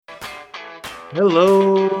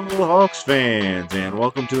Hello, Hawks fans, and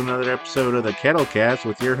welcome to another episode of the Kettle Cast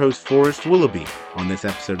with your host, Forrest Willoughby. On this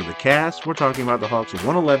episode of the cast, we're talking about the Hawks'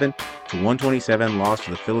 111 to 127 loss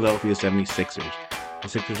to the Philadelphia 76ers. The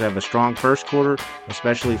Sixers have a strong first quarter,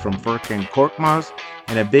 especially from Furkan Korkmaz,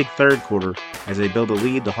 and a big third quarter. As they build a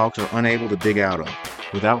lead, the Hawks are unable to dig out of.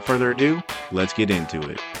 Without further ado, let's get into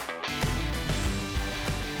it.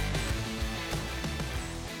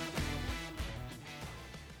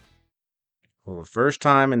 Well, the first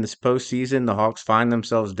time in this postseason, the Hawks find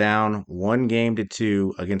themselves down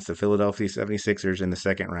 1-2 against the Philadelphia 76ers in the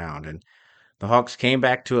second round. And the Hawks came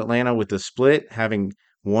back to Atlanta with the split, having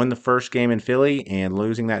won the first game in Philly and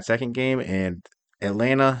losing that second game. And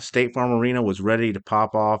Atlanta State Farm Arena was ready to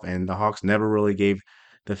pop off, and the Hawks never really gave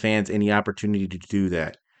the fans any opportunity to do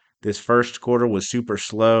that. This first quarter was super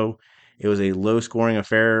slow. It was a low scoring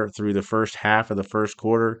affair through the first half of the first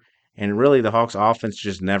quarter. And really, the Hawks' offense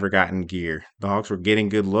just never got in gear. The Hawks were getting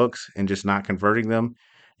good looks and just not converting them.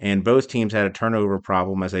 And both teams had a turnover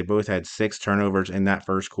problem as they both had 6 turnovers in that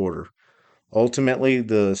first quarter. Ultimately,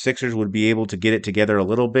 the Sixers would be able to get it together a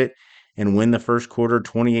little bit and win the first quarter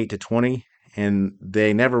 28-20, and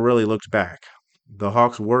they never really looked back. The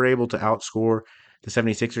Hawks were able to outscore the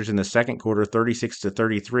 76ers in the second quarter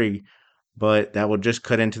 36-33, but that would just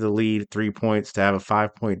cut into the lead 3 points to have a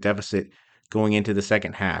 5-point deficit going into the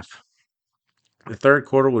second half. The third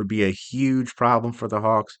quarter would be a huge problem for the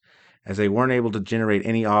Hawks as they weren't able to generate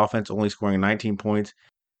any offense, only scoring 19 points.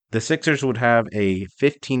 The Sixers would have a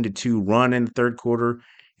 15-2 run in the third quarter,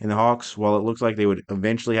 and the Hawks, while it looks like they would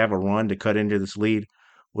eventually have a run to cut into this lead,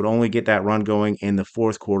 would only get that run going in the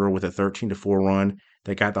fourth quarter with a 13-4 run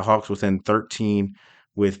that got the Hawks within 13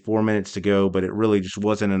 with 4 minutes to go, but it really just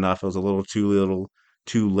wasn't enough. It was a little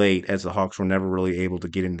too late as the Hawks were never really able to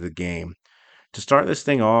get into the game. To start this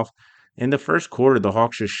thing off, in the first quarter, the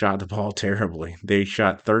Hawks just shot the ball terribly. They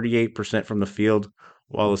shot 38% from the field,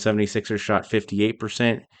 while the 76ers shot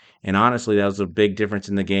 58%. And honestly, that was a big difference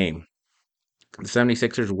in the game. The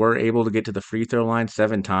 76ers were able to get to the free throw line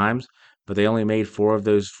 7 times, but they only made 4 of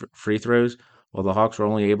those free throws, while the Hawks were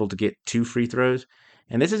only able to get 2 free throws.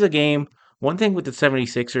 And this is a game, one thing with the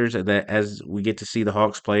 76ers that as we get to see the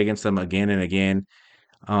Hawks play against them again and again,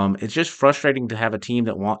 it's just frustrating to have a team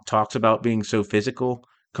that talks about being so physical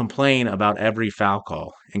complain about every foul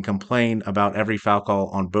call and complain about every foul call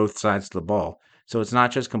on both sides of the ball. So it's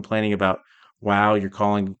not just complaining about, wow, you're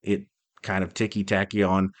calling it kind of ticky tacky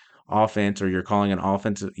on offense, or you're calling an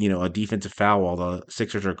offensive, a defensive foul while the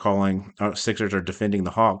Sixers are defending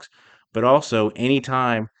the Hawks. But also,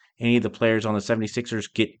 anytime any of the players on the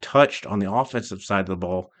 76ers get touched on the offensive side of the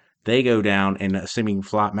ball, they go down in a seeming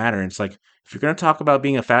flat manner. And it's like, if you're going to talk about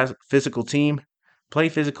being a physical team, play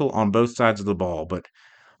physical on both sides of the ball. But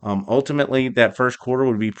ultimately, that first quarter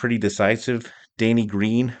would be pretty decisive. Danny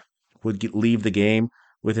Green would leave the game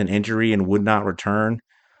with an injury and would not return.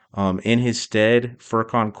 In his stead,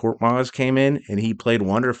 Furkan Korkmaz came in and he played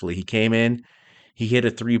wonderfully. He came in, he hit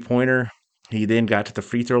a 3-pointer. He then got to the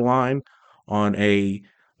free throw line on a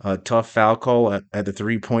tough foul call at the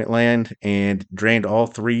 3-point land and drained all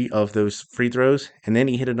 3 of those free throws. And then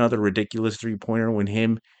he hit another ridiculous 3-pointer when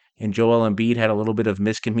him and Joel Embiid had a little bit of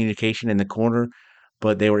miscommunication in the corner,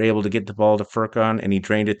 but they were able to get the ball to Furkan and he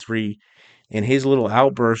drained a 3. And his little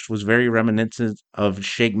outburst was very reminiscent of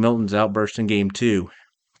Shake Milton's outburst in game 2.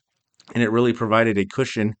 And it really provided a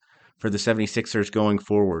cushion for the 76ers going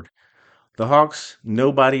forward. The Hawks,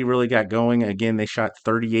 nobody really got going. Again, they shot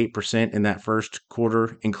 38% in that first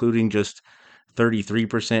quarter, including just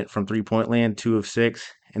 33% from 3-point land, 2 of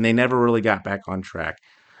 6, and they never really got back on track.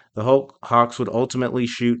 The Hawks would ultimately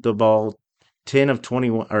shoot the ball 10 of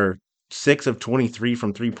 21 or 6 of 23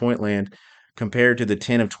 from 3-point land compared to the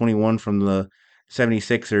 10 of 21 from the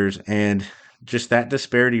 76ers, and just that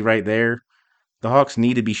disparity right there, the Hawks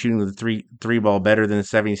need to be shooting the three ball better than the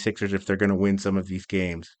 76ers if they're going to win some of these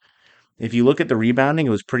games. If you look at the rebounding,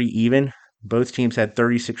 it was pretty even. Both teams had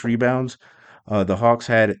 36 rebounds. The Hawks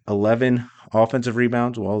had 11 offensive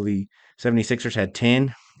rebounds, while the 76ers had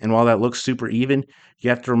 10. And while that looks super even, you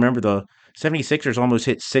have to remember the 76ers almost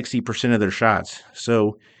hit 60% of their shots.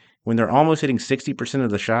 So when they're almost hitting 60%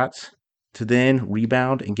 of the shots, to then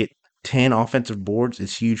rebound and get 10 offensive boards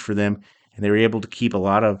is huge for them. And they were able to keep a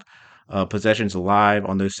lot of possessions alive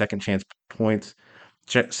on those second chance points,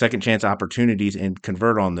 second chance opportunities, and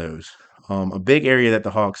convert on those. A big area that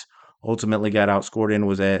the Hawks ultimately got outscored in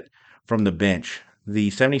was from the bench. The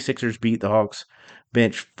 76ers beat the Hawks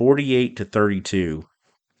bench 48-32.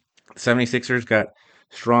 The 76ers got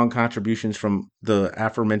strong contributions from the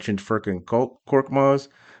aforementioned Furkan Korkmaz.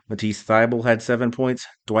 Matisse Thybulle had 7 points.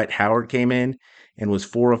 Dwight Howard came in and was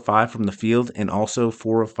 4 of 5 from the field and also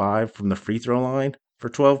 4 of 5 from the free throw line for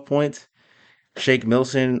 12 points. Shake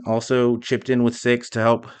Milton also chipped in with 6 to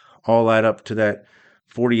help all add up to that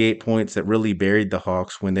 48 points that really buried the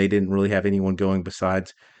Hawks when they didn't really have anyone going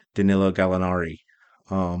besides Danilo Gallinari.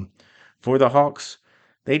 Um, for the Hawks,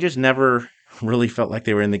 they just never really felt like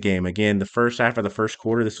they were in the game. Again, the first half of the first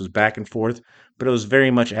quarter, this was back and forth, but it was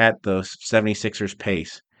very much at the 76ers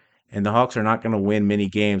pace. And the Hawks are not going to win many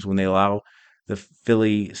games when they allow the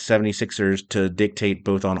Philly 76ers to dictate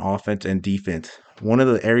both on offense and defense. One of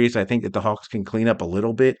the areas I think that the Hawks can clean up a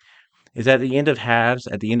little bit is at the end of halves,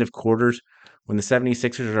 at the end of quarters, when the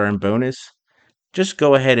 76ers are in bonus, just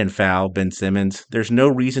go ahead and foul Ben Simmons. There's no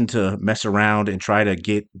reason to mess around and try to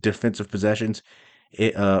get defensive possessions.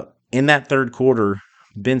 In that third quarter,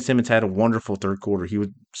 Ben Simmons had a wonderful third quarter. He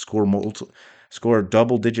would score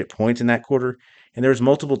double-digit points in that quarter, and there was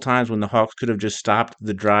multiple times when the Hawks could have just stopped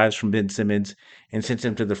the drives from Ben Simmons and sent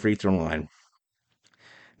him to the free throw line.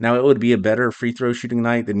 Now it would be a better free throw shooting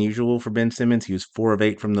night than usual for Ben Simmons. He was 4 of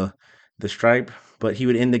 8 from the stripe, but he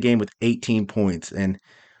would end the game with 18 points. And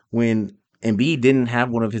when Embiid didn't have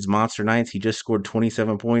one of his monster nights, he just scored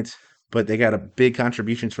 27 points. But they got a big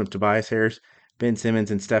contributions from Tobias Harris, Ben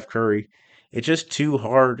Simmons, and Steph Curry. It's just too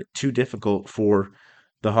hard, too difficult for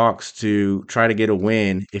the Hawks to try to get a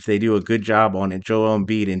win if they do a good job on it, Joel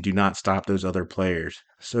Embiid, and do not stop those other players.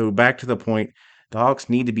 So back to the point, the Hawks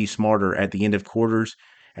need to be smarter at the end of quarters,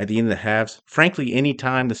 at the end of the halves. Frankly,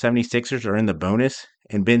 anytime the 76ers are in the bonus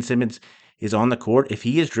and Ben Simmons is on the court, if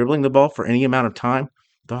he is dribbling the ball for any amount of time,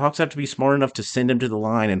 the Hawks have to be smart enough to send him to the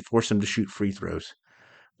line and force him to shoot free throws.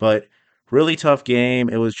 But really tough game.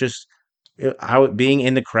 It was just being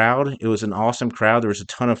in the crowd. It was an awesome crowd. There was a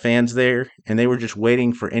ton of fans there, and they were just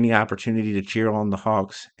waiting for any opportunity to cheer on the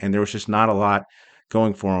Hawks. And there was just not a lot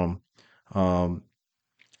going for them.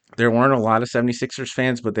 There weren't a lot of 76ers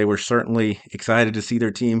fans, but they were certainly excited to see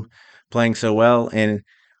their team playing so well. And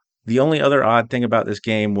the only other odd thing about this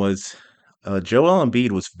game was Joel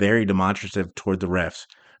Embiid was very demonstrative toward the refs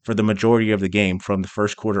for the majority of the game from the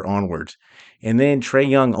first quarter onwards. And then Trae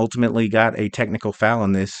Young ultimately got a technical foul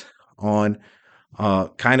in this on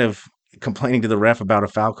kind of complaining to the ref about a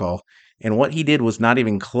foul call. And what he did was not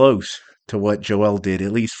even close to what Joel did,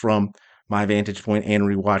 at least from my vantage point and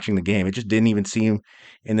rewatching the game. It just didn't even seem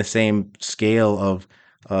in the same scale of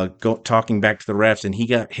talking back to the refs. And he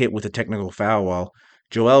got hit with a technical foul while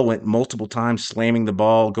Joel went multiple times slamming the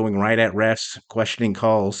ball, going right at refs, questioning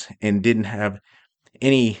calls, and didn't have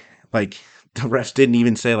any, like, the refs didn't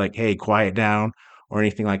even say, like, hey, quiet down or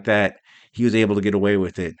anything like that. He was able to get away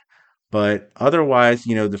with it. But otherwise,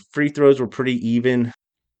 the free throws were pretty even.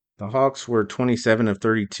 The Hawks were 27 of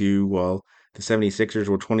 32, while the 76ers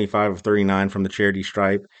were 25 of 39 from the charity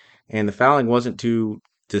stripe. And the fouling wasn't too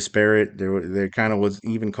disparate. There kind of was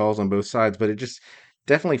even calls on both sides, but it just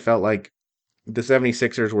definitely felt like the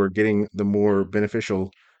 76ers were getting the more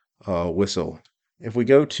beneficial whistle. If we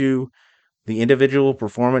go to the individual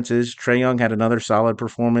performances, Trae Young had another solid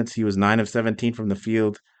performance. He was 9 of 17 from the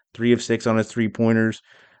field, 3 of 6 on his three-pointers,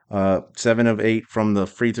 7 of 8 from the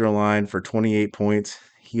free throw line for 28 points.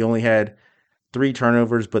 He only had 3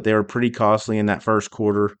 turnovers, but they were pretty costly in that first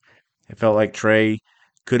quarter. It felt like Trae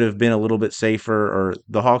could have been a little bit safer, or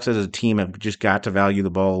the Hawks as a team have just got to value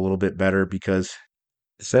the ball a little bit better because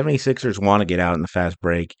the 76ers want to get out in the fast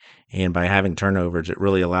break, and by having turnovers, it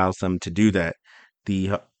really allows them to do that.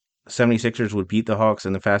 The 76ers would beat the Hawks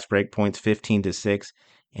in the fast break points 15-6,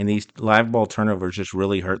 and these live ball turnovers just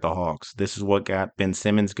really hurt the Hawks. This is what got Ben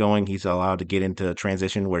Simmons going. He's allowed to get into a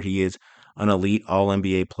transition where he is an elite All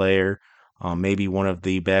NBA player, maybe one of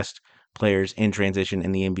the best players in transition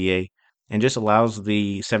in the NBA, and just allows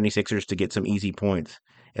the 76ers to get some easy points.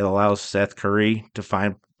 It allows Seth Curry to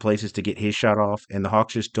find places to get his shot off, and the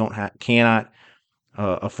Hawks just cannot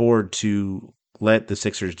afford to let the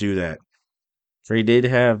Sixers do that. Trey did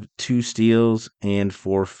have 2 steals and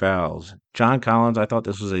 4 fouls. John Collins, I thought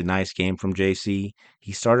this was a nice game from JC.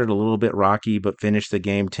 He started a little bit rocky, but finished the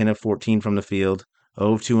game 10 of 14 from the field,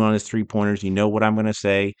 0 of 2 on his three-pointers. You know what I'm going to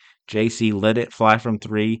say. JC, let it fly from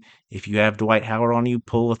 3. If you have Dwight Howard on you,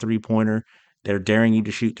 pull a three-pointer. They're daring you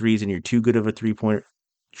to shoot threes, and you're too good of a three-point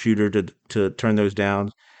shooter to turn those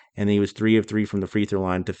down. And he was 3 of 3 from the free throw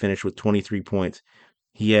line to finish with 23 points.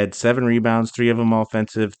 He had 7 rebounds, 3 of them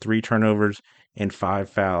offensive, 3 turnovers, and 5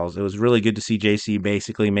 fouls. It was really good to see JC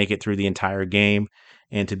basically make it through the entire game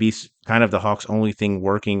and to be kind of the Hawks' only thing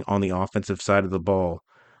working on the offensive side of the ball.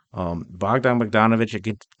 Bogdan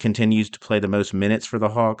Bogdanovic continues to play the most minutes for the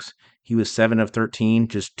Hawks. He was 7 of 13,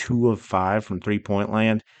 just 2 of 5 from three-point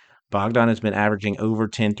land. Bogdan has been averaging over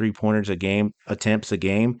 10 3-pointers a game, attempts a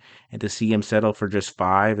game, and to see him settle for just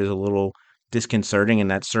 5 is a little disconcerting, and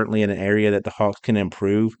that's certainly an area that the Hawks can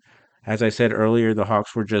improve. As I said earlier, the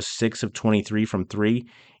Hawks were just 6 of 23 from 3,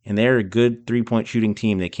 and they're a good 3-point shooting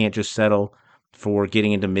team. They can't just settle for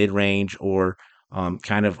getting into mid-range or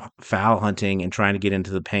kind of foul hunting and trying to get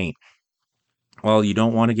into the paint. Well, you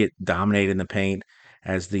don't want to get dominated in the paint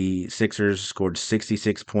as the Sixers scored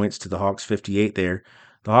 66 points to the Hawks 58 there.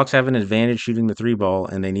 The Hawks have an advantage shooting the three ball,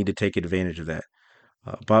 and they need to take advantage of that.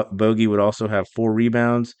 Bogey would also have 4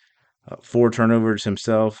 rebounds, 4 turnovers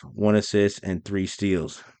himself, 1 assist, and 3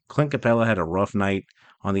 steals. Clint Capella had a rough night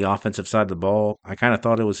on the offensive side of the ball. I kind of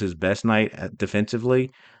thought it was his best night defensively,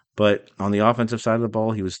 but on the offensive side of the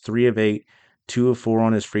ball, he was 3 of 8, 2 of 4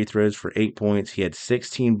 on his free throws for 8 points. He had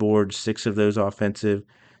 16 boards, 6 of those offensive,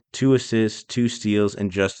 2 assists, 2 steals,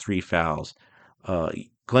 and just 3 fouls. Uh,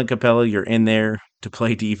 Clint Capella, you're in there to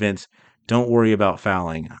play defense. Don't worry about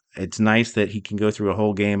fouling. It's nice that he can go through a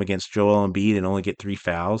whole game against Joel Embiid and only get 3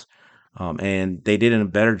 fouls. And they did a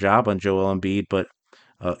better job on Joel Embiid, but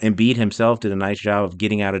Embiid himself did a nice job of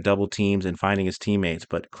getting out of double teams and finding his teammates.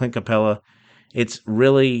 But Clint Capella, it's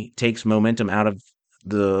really takes momentum out of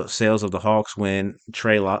the sails of the Hawks when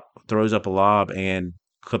throws up a lob and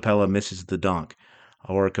Capella misses the dunk.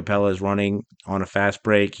 Or Capella is running on a fast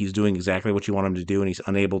break. He's doing exactly what you want him to do, and he's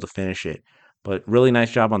unable to finish it. But really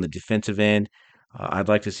nice job on the defensive end. I'd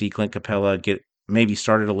like to see Clint Capella get maybe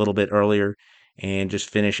started a little bit earlier and just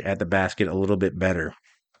finish at the basket a little bit better.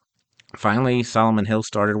 Finally, Solomon Hill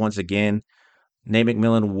started once again. Nate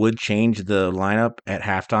McMillan would change the lineup at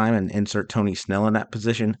halftime and insert Tony Snell in that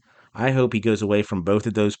position. I hope he goes away from both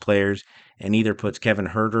of those players and either puts Kevin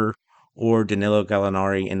Herter or Danilo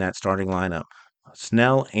Gallinari in that starting lineup.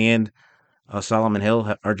 Snell and Solomon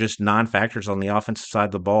Hill are just non-factors on the offensive side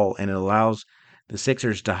of the ball, and it allows the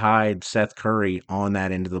Sixers to hide Seth Curry on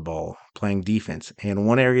that end of the ball, playing defense. And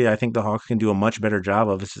one area I think the Hawks can do a much better job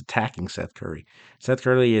of is attacking Seth Curry. Seth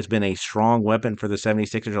Curry has been a strong weapon for the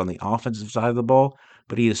 76ers on the offensive side of the ball,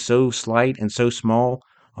 but he is so slight and so small.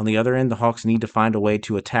 On the other end, the Hawks need to find a way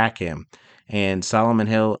to attack him. And Solomon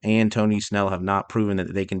Hill and Tony Snell have not proven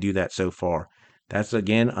that they can do that so far. That's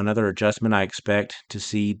again another adjustment I expect to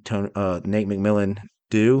see Nate McMillan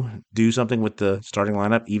do something with the starting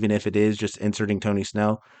lineup, even if it is just inserting Tony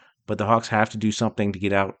Snell. But the Hawks have to do something to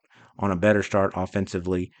get out on a better start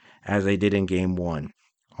offensively, as they did in Game One.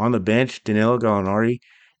 On the bench, Danilo Gallinari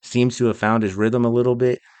seems to have found his rhythm a little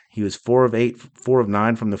bit. He was 4 of 8, 4 of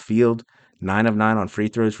 9 from the field, 9 of 9 on free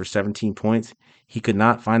throws for 17 points. He could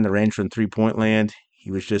not find the range from 3-point land.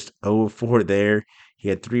 He was just 0 of 4 there. He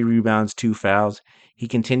had 3 rebounds, 2 fouls. He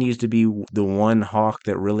continues to be the one Hawk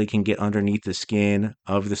that really can get underneath the skin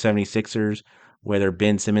of the 76ers, whether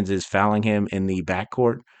Ben Simmons is fouling him in the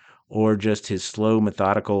backcourt or just his slow,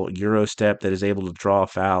 methodical Euro step that is able to draw a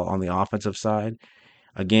foul on the offensive side.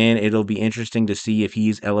 Again, it'll be interesting to see if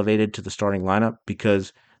he's elevated to the starting lineup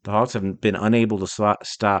because the Hawks have been unable to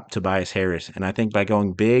stop Tobias Harris. And I think by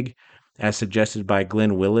going big, as suggested by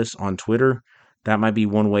Glenn Willis on Twitter, that might be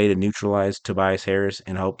one way to neutralize Tobias Harris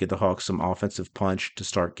and help get the Hawks some offensive punch to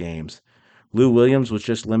start games. Lou Williams was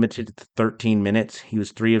just limited to 13 minutes. He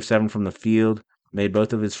was 3 of 7 from the field, made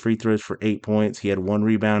both of his free throws for 8 points. He had 1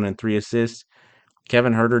 rebound and 3 assists.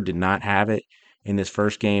 Kevin Herter did not have it in his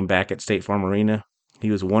first game back at State Farm Arena. He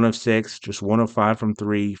was 1 of 6, just 1 of 5 from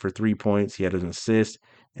 3 for 3 points. He had an assist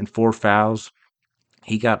and 4 fouls.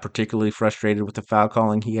 He got particularly frustrated with the foul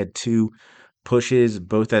calling. He had 2 pushes,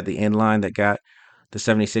 both at the end line, that got the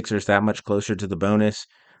 76ers that much closer to the bonus.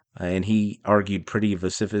 And he argued pretty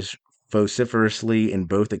vociferously in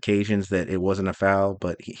both occasions that it wasn't a foul,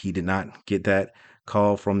 but he did not get that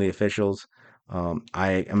call from the officials.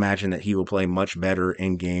 I imagine that he will play much better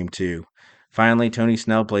in game 2. Finally, Tony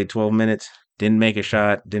Snell played 12 minutes, didn't make a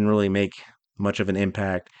shot, didn't really make much of an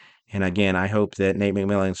impact. And again, I hope that Nate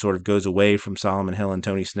McMillan sort of goes away from Solomon Hill and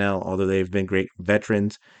Tony Snell, although they've been great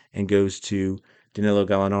veterans, and goes to Danilo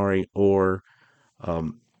Gallinari or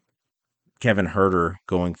Kevin Herter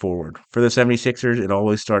going forward. For the 76ers, it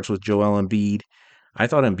always starts with Joel Embiid. I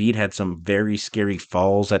thought Embiid had some very scary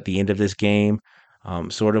falls at the end of this game.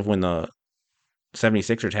 Sort of when the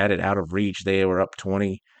 76ers had it out of reach, they were up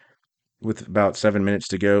 20 with about 7 minutes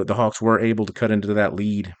to go. The Hawks were able to cut into that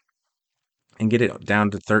lead and get it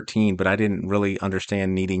down to 13, but I didn't really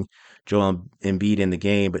understand needing Joel Embiid in the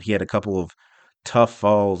game. But he had a couple of tough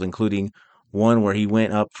falls, including one where he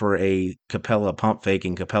went up for a Capella pump fake,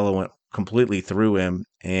 and Capella went completely through him,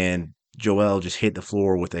 and Joel just hit the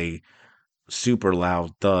floor with a super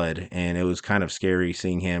loud thud, and it was kind of scary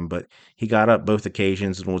seeing him. But he got up both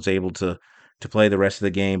occasions and was able to to play the rest of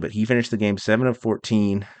the game, but he finished the game 7 of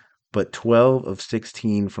 14, but 12 of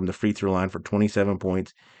 16 from the free throw line for 27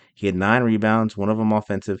 points. He had 9 rebounds, one of them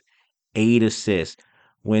offensive, 8 assists.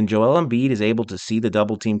 When Joel Embiid is able to see the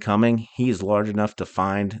double team coming, he is large enough to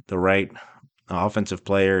find the right offensive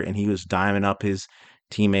player, and he was diming up his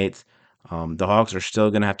teammates. The Hawks are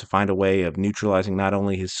still going to have to find a way of neutralizing not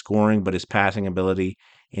only his scoring but his passing ability,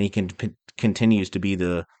 and he continues to be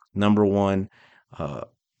the number one uh,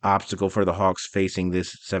 obstacle for the Hawks facing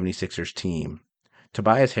this 76ers team.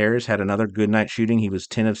 Tobias Harris had another good night shooting. He was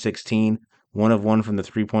 10 of 16, 1 of 1 from the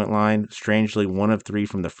three-point line, strangely 1 of 3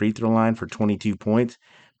 from the free throw line for 22 points.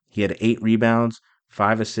 He had 8 rebounds,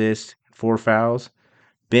 5 assists, 4 fouls.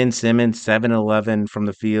 Ben Simmons, 7-11 from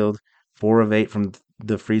the field, 4 of 8 from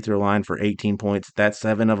the free throw line for 18 points. That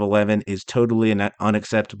 7 of 11 is totally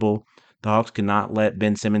unacceptable. The Hawks cannot let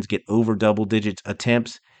Ben Simmons get over double digits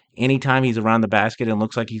attempts. Anytime he's around the basket and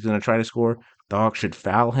looks like he's going to try to score, the Hawks should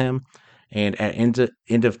foul him. And at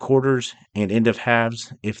end of quarters and end of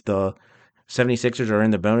halves, if the 76ers are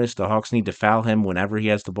in the bonus, the Hawks need to foul him whenever he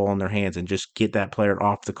has the ball in their hands and just get that player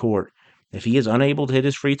off the court. If he is unable to hit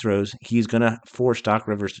his free throws, he's going to force Doc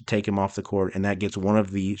Rivers to take him off the court, and that gets one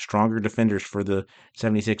of the stronger defenders for the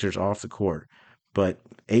 76ers off the court. But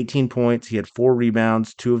 18 points, he had 4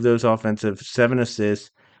 rebounds, 2 of those offensive, 7 assists,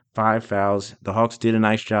 5 fouls. The Hawks did a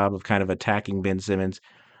nice job of kind of attacking Ben Simmons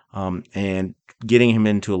and getting him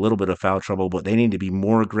into a little bit of foul trouble, but they need to be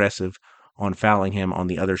more aggressive on fouling him on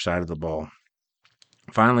the other side of the ball.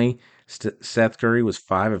 Finally, Seth Curry was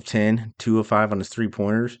 5 of 10, 2 of 5 on his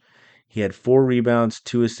three-pointers. He had 4 rebounds,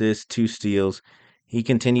 2 assists, 2 steals. He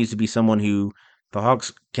continues to be someone who the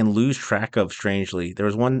Hawks can lose track of strangely. There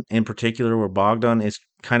was one in particular where Bogdan is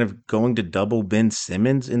kind of going to double Ben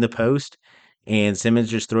Simmons in the post, and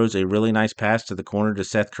Simmons just throws a really nice pass to the corner to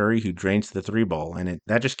Seth Curry, who drains the 3 ball, and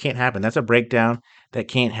that just can't happen. That's a breakdown that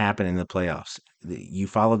can't happen in the playoffs. You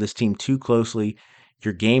follow this team too closely.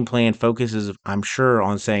 Your game plan focuses, I'm sure,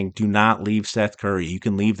 on saying, do not leave Seth Curry. You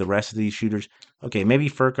can leave the rest of these shooters. Okay, maybe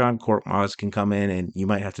Furkan Korkmaz can come in and you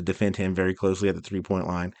might have to defend him very closely at the 3-point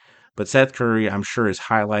line. But Seth Curry, I'm sure, is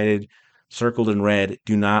highlighted, circled in red.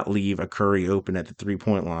 Do not leave a Curry open at the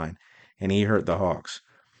 3-point line. And he hurt the Hawks.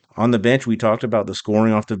 On the bench, we talked about the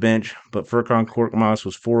scoring off the bench, but Furkan Korkmaz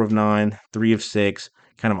was 4 of 9, 3 of 6,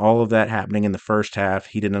 kind of all of that happening in the first half.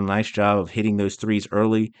 He did a nice job of hitting those threes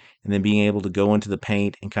early and then being able to go into the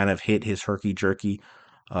paint and kind of hit his herky-jerky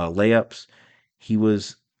layups. He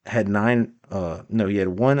had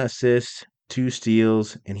 1 assist, 2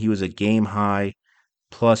 steals, and he was a game high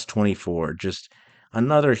plus 24. Just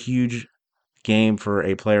another huge game for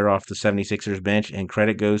a player off the 76ers bench, and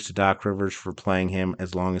credit goes to Doc Rivers for playing him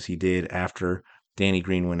as long as he did after Danny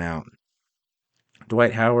Green went out.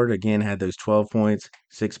 Dwight Howard, again, had those 12 points,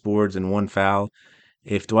 6 boards, and 1 foul.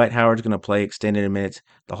 If Dwight Howard's going to play extended minutes,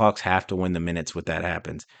 the Hawks have to win the minutes when that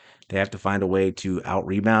happens. They have to find a way to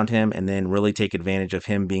out-rebound him and then really take advantage of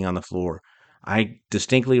him being on the floor. I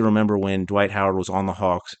distinctly remember when Dwight Howard was on the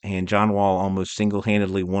Hawks and John Wall almost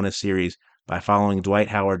single-handedly won a series by following Dwight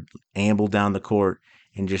Howard amble down the court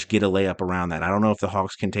and just get a layup around that. I don't know if the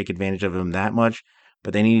Hawks can take advantage of him that much,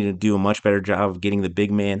 but they need to do a much better job of getting the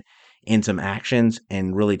big man in some actions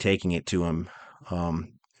and really taking it to him.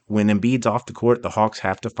 When Embiid's off the court, the Hawks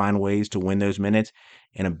have to find ways to win those minutes,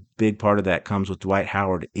 and a big part of that comes with Dwight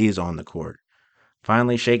Howard is on the court.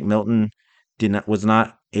 Finally, Shake Milton was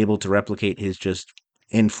not able to replicate his just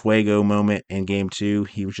en fuego moment in Game 2.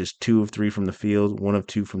 He was just 2 of 3 from the field, 1 of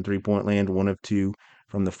 2 from three-point land, 1 of 2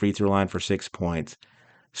 from the free throw line for 6 points.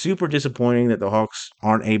 Super disappointing that the Hawks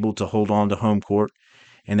aren't able to hold on to home court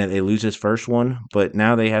and that they lose this first one, but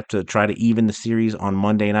now they have to try to even the series on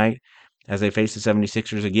Monday night as they face the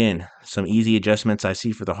 76ers again. Some easy adjustments I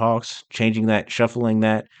see for the Hawks, shuffling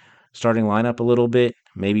that starting lineup a little bit,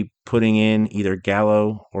 maybe putting in either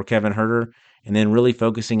Gallo or Kevin Huerter, and then really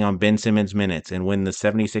focusing on Ben Simmons' minutes. And when the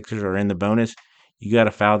 76ers are in the bonus, you got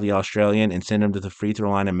to foul the Australian and send them to the free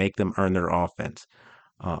throw line and make them earn their offense.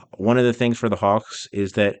 One of the things for the Hawks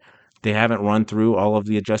is that they haven't run through all of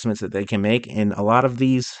the adjustments that they can make, and a lot of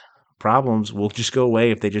these problems will just go away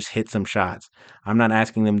if they just hit some shots. I'm not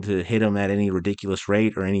asking them to hit them at any ridiculous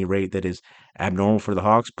rate or any rate that is abnormal for the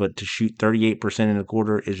Hawks, but to shoot 38% in a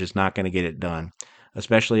quarter is just not going to get it done,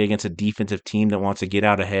 especially against a defensive team that wants to get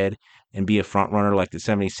out ahead and be a front runner like the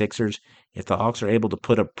 76ers. If the Hawks are able to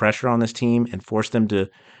put up pressure on this team and force them to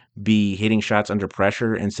be hitting shots under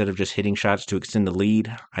pressure instead of just hitting shots to extend the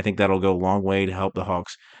lead, I think that'll go a long way to help the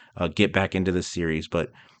Hawks get back into this series. But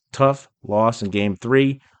tough loss in Game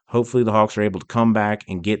 3. Hopefully the Hawks are able to come back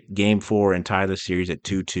and get Game 4 and tie the series at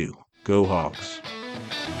 2-2. Go Hawks.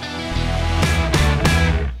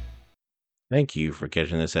 Thank you for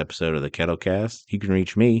catching this episode of the Kettlecast. You can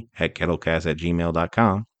reach me at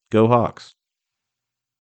kettlecast@gmail.com. Go Hawks.